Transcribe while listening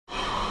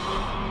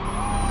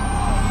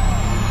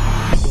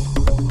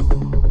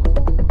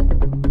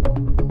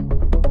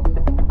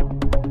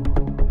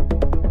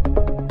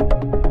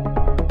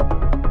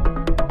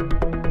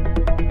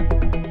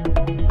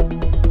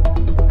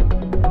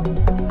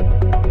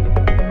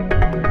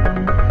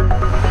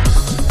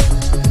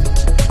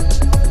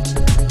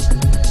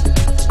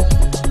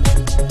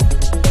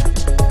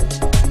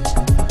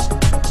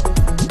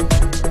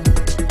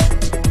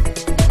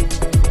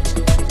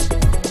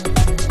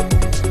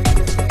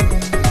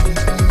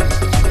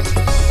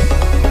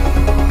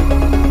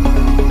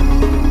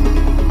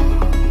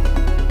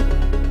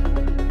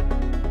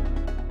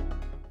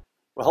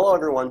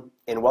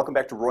welcome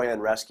back to Roy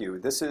on Rescue.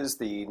 This is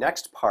the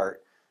next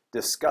part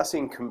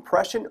discussing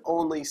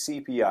compression-only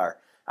CPR.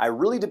 I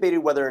really debated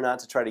whether or not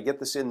to try to get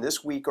this in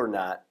this week or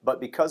not,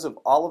 but because of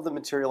all of the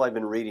material I've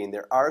been reading,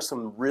 there are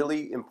some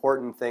really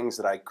important things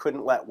that I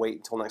couldn't let wait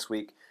until next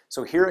week.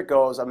 So here it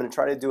goes. I'm going to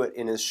try to do it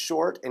in as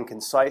short and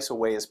concise a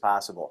way as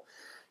possible.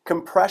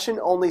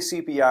 Compression-only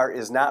CPR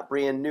is not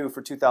brand new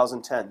for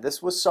 2010.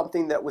 This was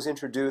something that was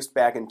introduced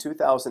back in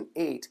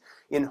 2008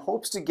 in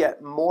hopes to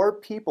get more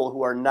people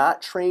who are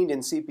not trained in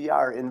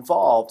CPR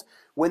involved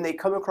when they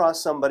come across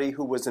somebody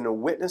who was in a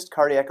witnessed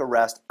cardiac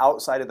arrest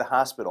outside of the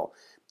hospital,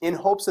 in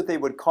hopes that they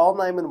would call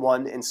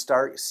 911 and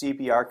start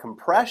CPR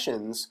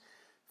compressions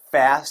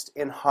fast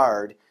and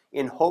hard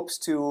in hopes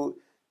to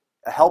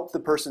help the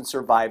person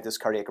survive this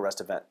cardiac arrest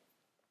event.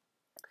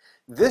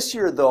 This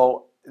year,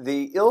 though,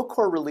 the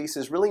ILCOR release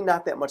is really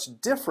not that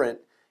much different,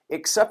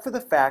 except for the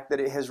fact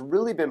that it has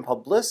really been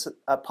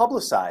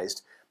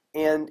publicized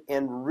and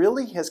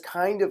really has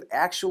kind of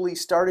actually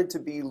started to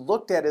be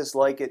looked at as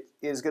like it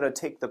is going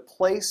to take the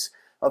place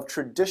of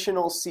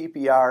traditional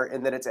CPR,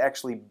 and that it's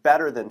actually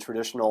better than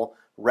traditional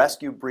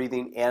rescue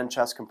breathing and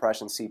chest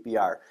compression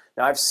CPR.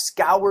 Now, I've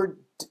scoured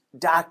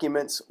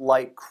documents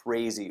like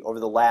crazy over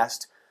the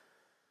last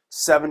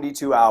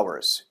 72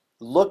 hours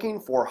looking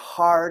for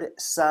hard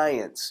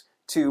science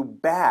to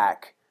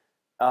back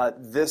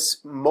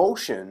this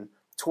motion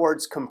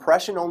towards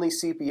compression-only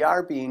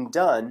CPR being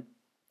done,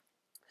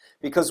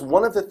 because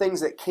one of the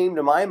things that came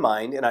to my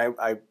mind, and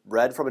I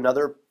read from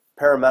another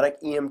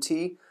paramedic,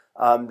 EMT,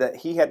 that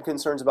he had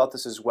concerns about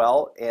this as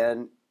well,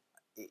 and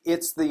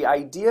it's the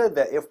idea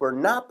that if we're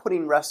not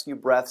putting rescue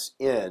breaths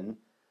in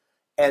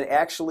and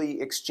actually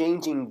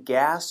exchanging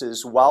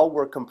gases while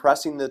we're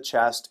compressing the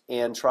chest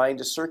and trying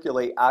to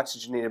circulate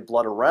oxygenated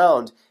blood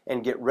around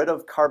and get rid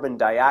of carbon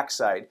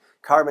dioxide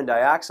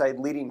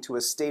leading to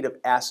a state of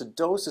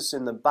acidosis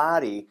in the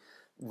body,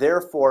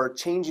 therefore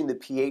changing the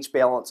pH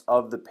balance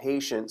of the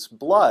patient's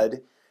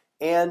blood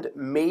and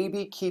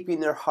maybe keeping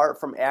their heart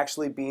from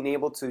actually being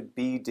able to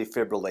be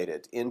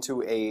defibrillated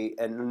into a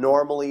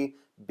normally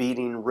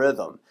beating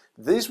rhythm.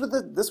 This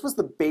was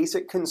the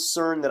basic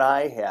concern that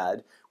I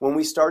had when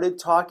we started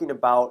talking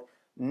about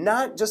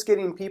not just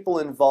getting people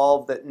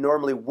involved that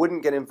normally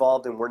wouldn't get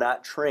involved and were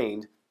not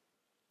trained,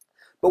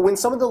 but when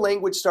some of the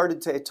language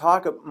started to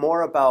talk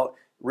more about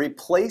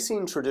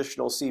replacing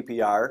traditional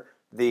CPR,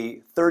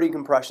 the 30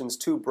 compressions,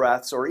 2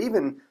 breaths, or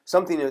even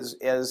something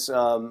as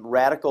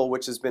radical,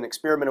 which has been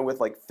experimented with,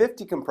 like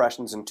 50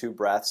 compressions and 2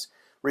 breaths,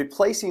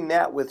 replacing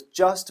that with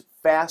just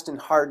fast and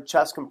hard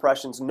chest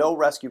compressions, no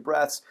rescue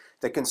breaths.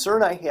 The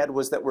concern I had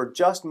was that we're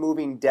just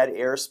moving dead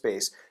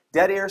airspace.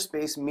 Dead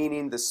airspace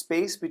meaning the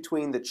space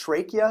between the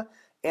trachea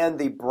and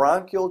the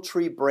bronchial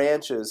tree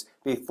branches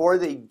before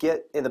they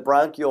get in the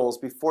bronchioles,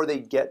 before they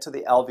get to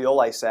the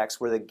alveoli sacs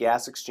where the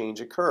gas exchange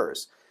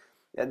occurs.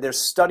 And there's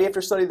study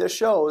after study that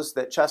shows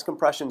that chest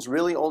compressions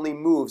really only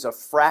moves a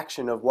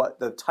fraction of what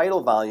the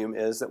tidal volume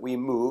is that we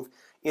move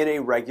in a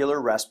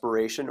regular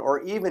respiration, or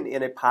even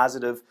in a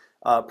positive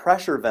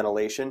pressure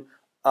ventilation,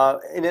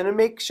 and in a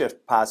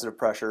makeshift positive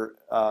pressure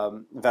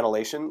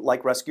ventilation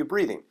like rescue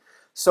breathing.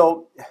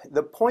 So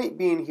the point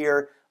being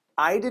here,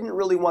 I didn't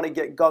really want to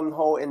get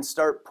gung-ho and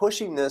start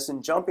pushing this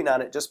and jumping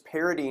on it, just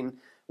parroting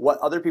what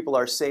other people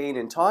are saying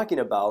and talking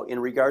about in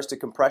regards to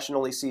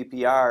compression-only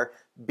CPR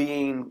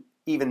being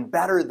even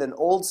better than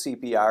old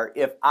CPR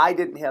if I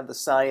didn't have the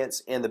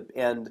science and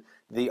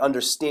the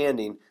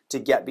understanding to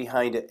get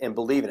behind it and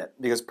believe in it.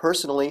 Because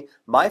personally,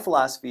 my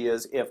philosophy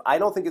is, if I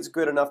don't think it's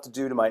good enough to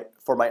do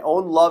for my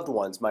own loved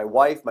ones, my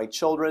wife, my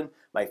children,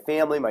 my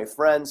family, my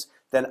friends,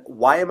 then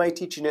why am I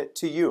teaching it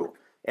to you?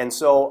 And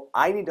so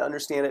I need to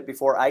understand it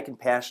before I can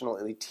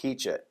passionately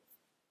teach it.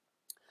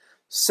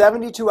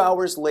 72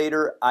 hours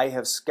later, I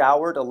have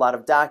scoured a lot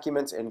of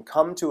documents and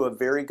come to a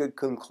very good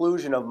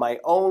conclusion of my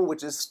own,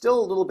 which is still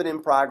a little bit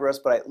in progress,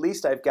 but at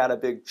least I've got a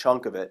big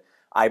chunk of it,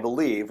 I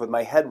believe, with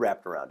my head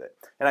wrapped around it.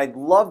 And I'd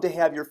love to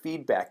have your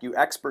feedback, you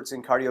experts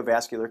in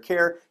cardiovascular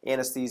care,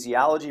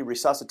 anesthesiology,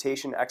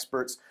 resuscitation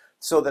experts,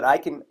 so that I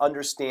can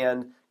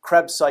understand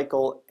Krebs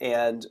cycle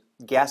and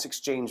gas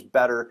exchange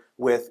better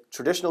with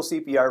traditional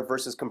CPR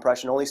versus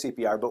compression-only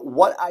CPR. But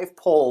what I've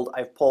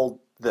pulled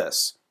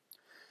this.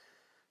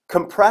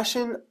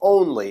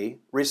 Compression-only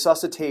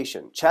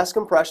resuscitation, chest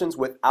compressions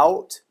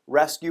without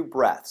rescue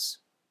breaths,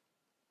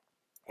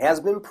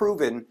 has been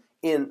proven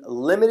in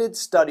limited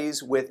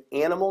studies with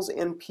animals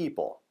and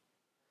people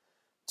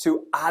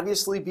to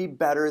obviously be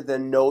better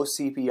than no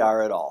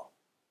CPR at all.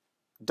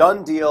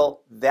 Done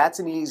deal, that's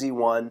an easy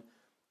one.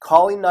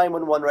 Calling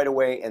 911 right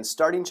away and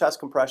starting chest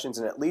compressions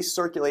and at least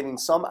circulating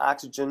some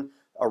oxygen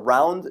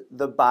around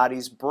the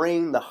body's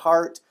brain, the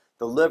heart,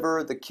 the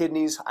liver, the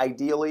kidneys,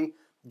 ideally.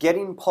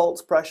 Getting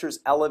pulse pressures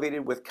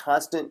elevated with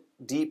constant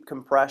deep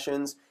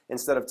compressions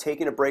instead of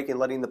taking a break and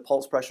letting the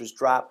pulse pressures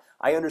drop.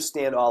 I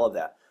understand all of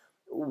that.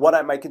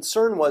 What my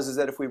concern was is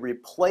that if we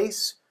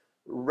replace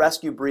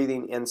rescue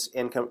breathing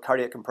and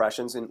cardiac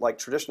compressions in like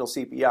traditional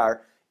CPR,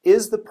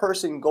 is the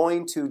person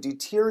going to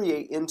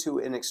deteriorate into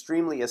an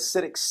extremely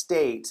acidic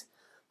state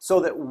so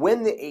that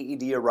when the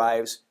AED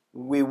arrives,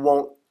 we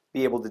won't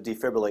be able to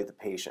defibrillate the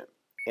patient.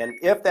 And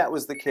if that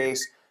was the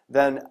case,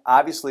 then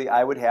obviously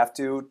I would have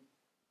to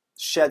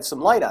shed some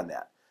light on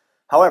that.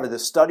 However, the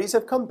studies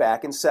have come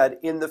back and said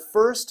in the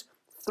first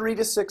 3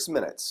 to 6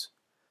 minutes,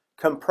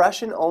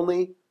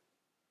 compression-only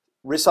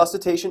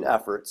resuscitation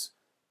efforts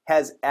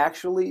has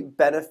actually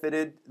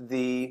benefited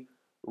the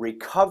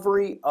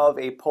recovery of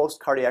a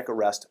post-cardiac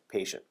arrest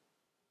patient.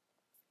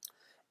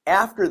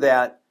 After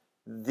that,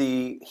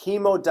 the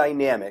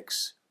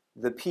hemodynamics,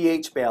 the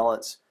pH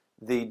balance,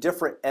 the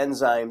different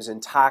enzymes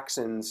and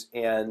toxins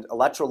and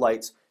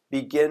electrolytes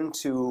begin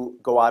to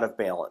go out of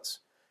balance.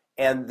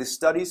 And the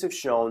studies have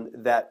shown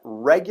that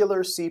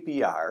regular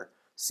CPR,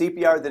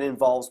 CPR that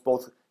involves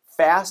both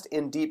fast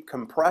and deep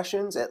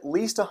compressions at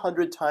least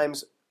 100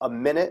 times a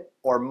minute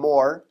or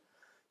more,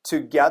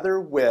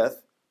 together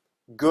with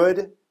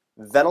good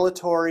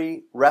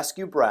ventilatory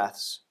rescue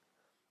breaths,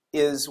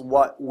 is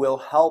what will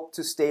help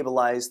to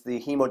stabilize the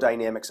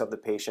hemodynamics of the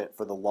patient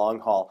for the long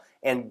haul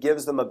and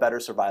gives them a better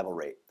survival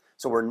rate.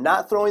 So we're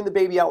not throwing the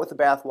baby out with the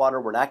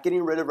bathwater, we're not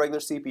getting rid of regular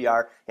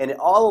CPR, and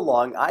all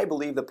along I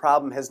believe the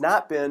problem has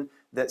not been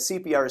that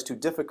CPR is too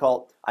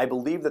difficult. I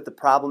believe that the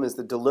problem is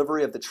the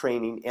delivery of the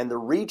training and the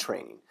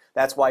retraining.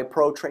 That's why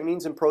Pro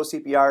Trainings and Pro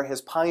CPR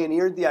has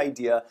pioneered the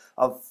idea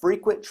of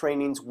frequent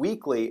trainings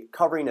weekly,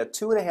 covering a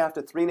 2.5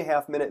 to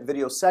 3.5 minute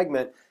video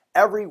segment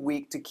every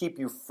week to keep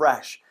you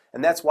fresh.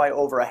 And that's why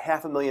over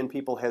 500,000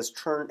 people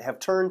have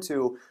turned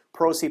to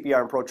Pro CPR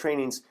and Pro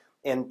Trainings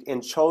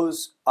and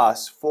chose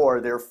us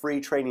for their free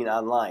training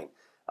online.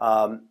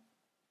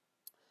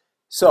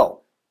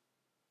 So,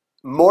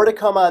 more to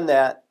come on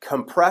that.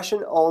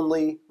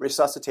 Compression-only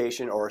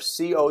resuscitation, or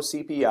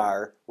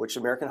COCPR, which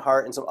American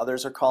Heart and some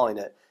others are calling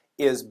it,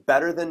 is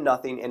better than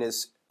nothing and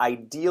is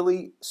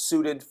ideally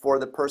suited for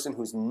the person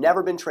who's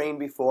never been trained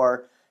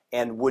before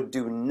and would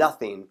do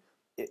nothing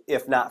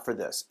if not for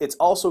this. It's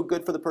also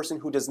good for the person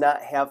who does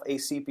not have a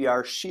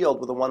CPR shield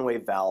with a one-way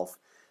valve,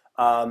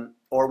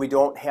 or we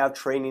don't have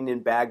training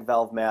in bag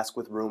valve mask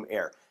with room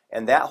air.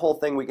 And that whole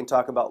thing we can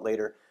talk about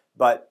later.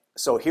 But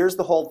so here's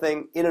the whole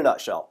thing in a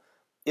nutshell.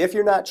 If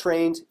you're not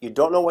trained, you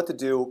don't know what to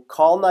do,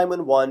 call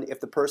 911 if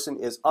the person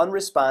is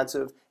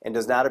unresponsive and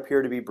does not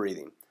appear to be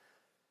breathing.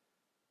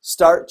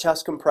 Start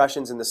chest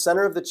compressions in the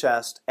center of the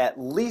chest at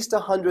least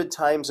 100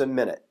 times a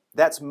minute.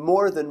 That's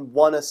more than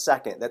 1 a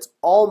second. That's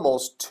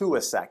almost 2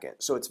 a second.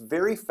 So it's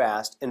very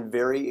fast and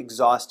very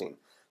exhausting.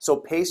 So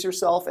pace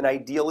yourself and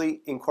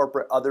ideally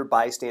incorporate other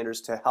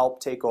bystanders to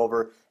help take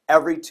over.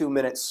 Every 2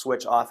 minutes,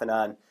 switch off and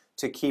on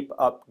to keep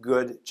up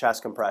good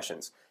chest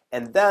compressions.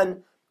 And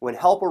then when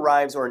help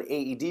arrives or an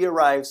AED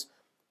arrives,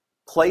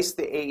 place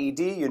the AED.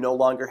 You no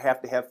longer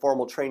have to have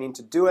formal training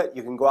to do it.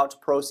 You can go out to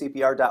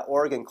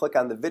procpr.org and click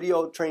on the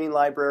video training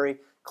library,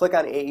 click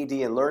on AED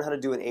and learn how to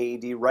do an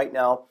AED right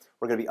now.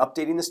 We're going to be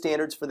updating the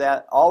standards for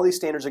that. All these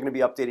standards are going to be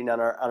updating on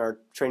our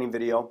training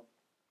video,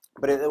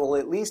 but it will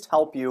at least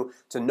help you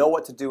to know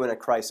what to do in a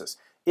crisis.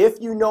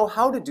 If you know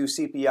how to do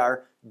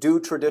CPR, do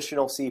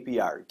traditional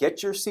CPR.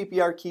 Get your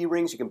CPR key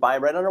rings. You can buy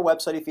them right on our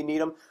website if you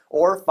need them,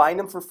 or find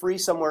them for free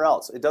somewhere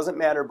else. It doesn't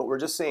matter, but we're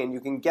just saying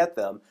you can get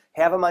them,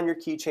 have them on your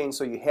keychain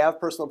so you have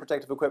personal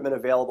protective equipment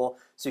available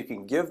so you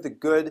can give the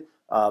good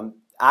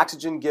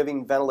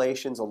oxygen-giving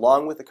ventilations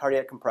along with the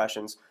cardiac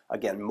compressions.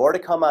 Again, more to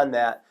come on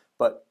that,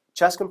 but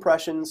chest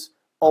compressions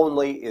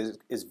only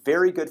is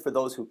very good for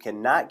those who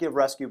cannot give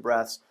rescue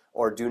breaths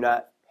or do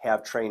not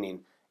have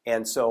training.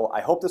 And so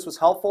I hope this was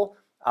helpful.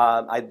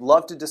 I'd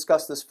love to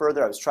discuss this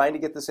further. I was trying to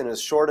get this in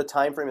as short a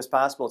time frame as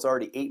possible. It's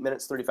already 8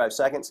 minutes, 35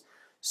 seconds,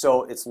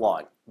 so it's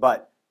long.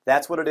 But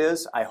that's what it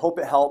is. I hope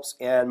it helps,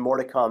 and more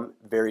to come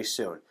very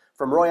soon.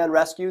 From Roy on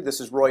Rescue,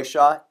 this is Roy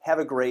Shaw. Have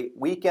a great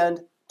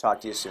weekend.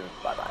 Talk to you soon.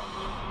 Bye-bye.